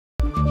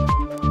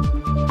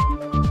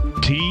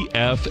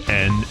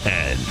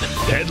TFNN.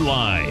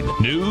 Headline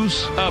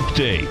News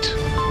Update.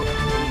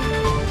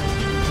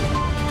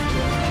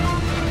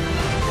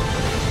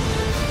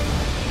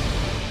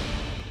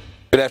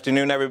 Good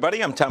afternoon,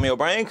 everybody. I'm Tommy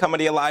O'Brien, coming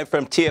to you live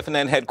from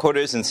TFNN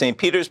headquarters in St.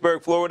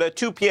 Petersburg, Florida,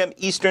 2 p.m.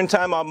 Eastern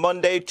time on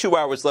Monday. 2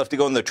 hours left to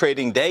go in the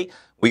trading day.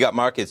 We got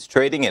markets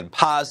trading in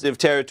positive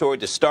territory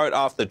to start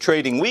off the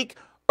trading week.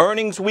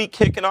 Earnings week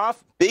kicking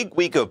off. Big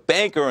week of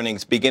bank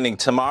earnings beginning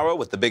tomorrow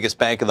with the biggest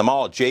bank of them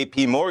all,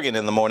 J.P. Morgan,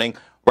 in the morning.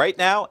 Right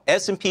now,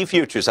 S&P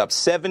futures up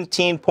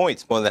 17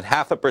 points, more than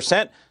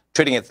 0.5%.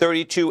 Trading at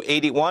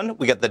 32.81.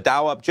 We got the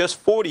Dow up just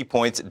 40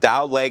 points.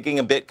 Dow lagging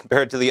a bit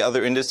compared to the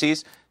other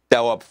indices.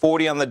 Dow up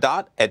 40 on the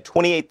dot at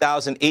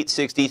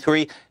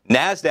 28,863.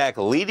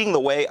 NASDAQ leading the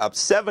way up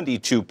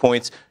 72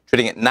 points,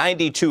 trading at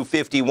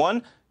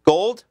 92.51.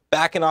 Gold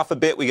backing off a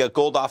bit. We got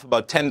gold off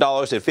about $10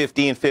 at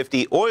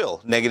 15.50.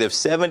 Oil negative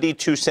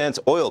 72 cents.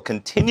 Oil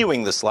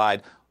continuing the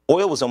slide.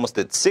 Oil was almost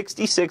at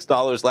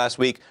 $66 last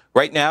week.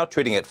 Right now,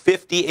 trading at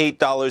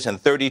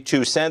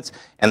 $58.32.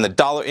 And the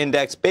dollar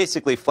index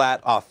basically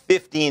flat off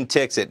 15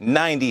 ticks at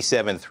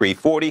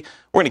 97.340.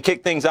 We're going to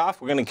kick things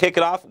off. We're going to kick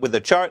it off with a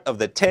chart of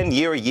the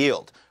 10-year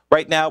yield.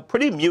 Right now,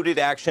 pretty muted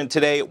action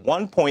today,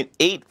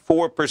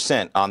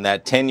 1.84% on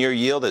that 10-year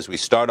yield as we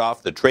start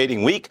off the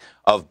trading week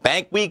of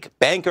bank week.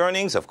 Bank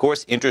earnings, of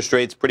course, interest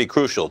rates pretty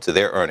crucial to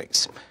their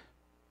earnings.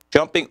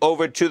 Jumping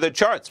over to the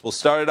charts, we'll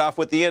start it off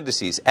with the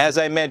indices. As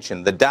I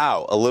mentioned, the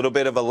Dow, a little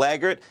bit of a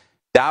laggard.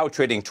 Dow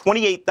trading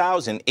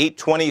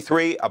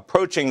 28,823,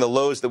 approaching the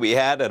lows that we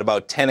had at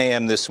about 10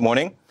 a.m. this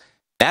morning.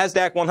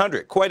 NASDAQ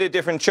 100, quite a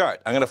different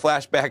chart. I'm going to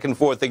flash back and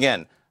forth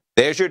again.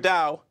 There's your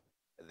Dow.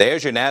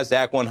 There's your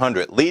NASDAQ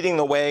 100, leading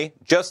the way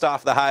just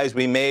off the highs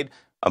we made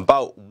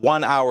about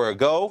 1 hour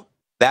ago,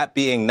 that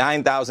being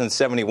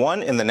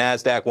 9,071 in the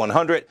NASDAQ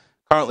 100,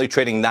 currently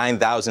trading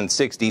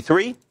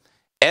 9,063.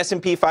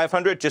 S&P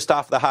 500 just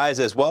off the highs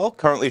as well,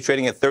 currently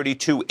trading at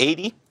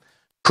 32.80.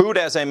 Crude,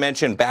 as I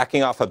mentioned,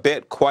 backing off a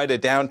bit, quite a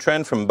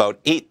downtrend from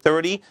about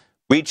 8.30,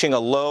 reaching a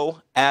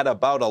low at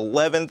about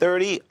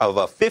 11.30 of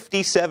a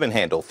 57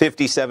 handle,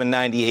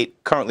 57.98,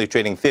 currently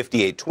trading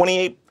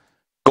 58.28.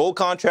 Gold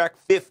contract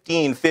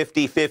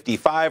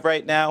 15.50.55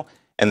 right now,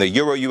 and the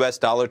Euro US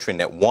dollar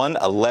trading at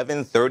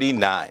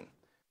 1.1139. In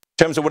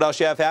terms of what else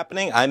you have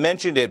happening, I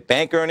mentioned it,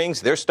 bank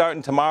earnings, they're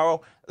starting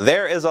tomorrow.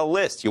 There is a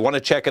list. You want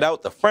to check it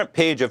out. The front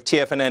page of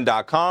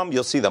TFNN.com,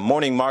 you'll see the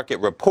morning market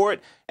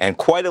report, and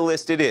quite a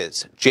list it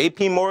is.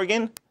 J.P.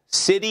 Morgan,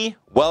 Citi,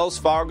 Wells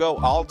Fargo,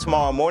 all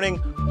tomorrow morning.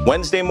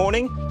 Wednesday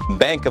morning,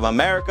 Bank of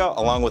America,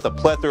 along with a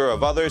plethora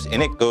of others,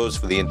 and it goes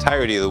for the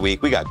entirety of the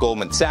week. We got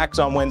Goldman Sachs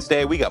on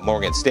Wednesday. We got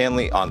Morgan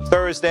Stanley on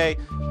Thursday.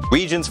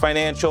 Regions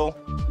Financial,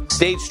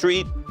 State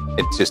Street.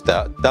 It just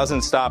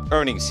doesn't stop.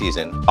 Earnings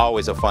season,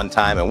 always a fun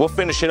time, and we'll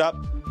finish it up.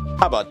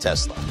 How about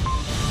Tesla?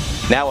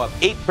 Now up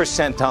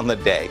 8% on the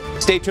day.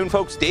 Stay tuned,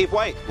 folks. Dave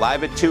White,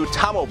 live at 2.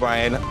 Tom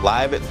O'Brien,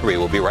 live at 3.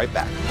 We'll be right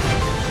back.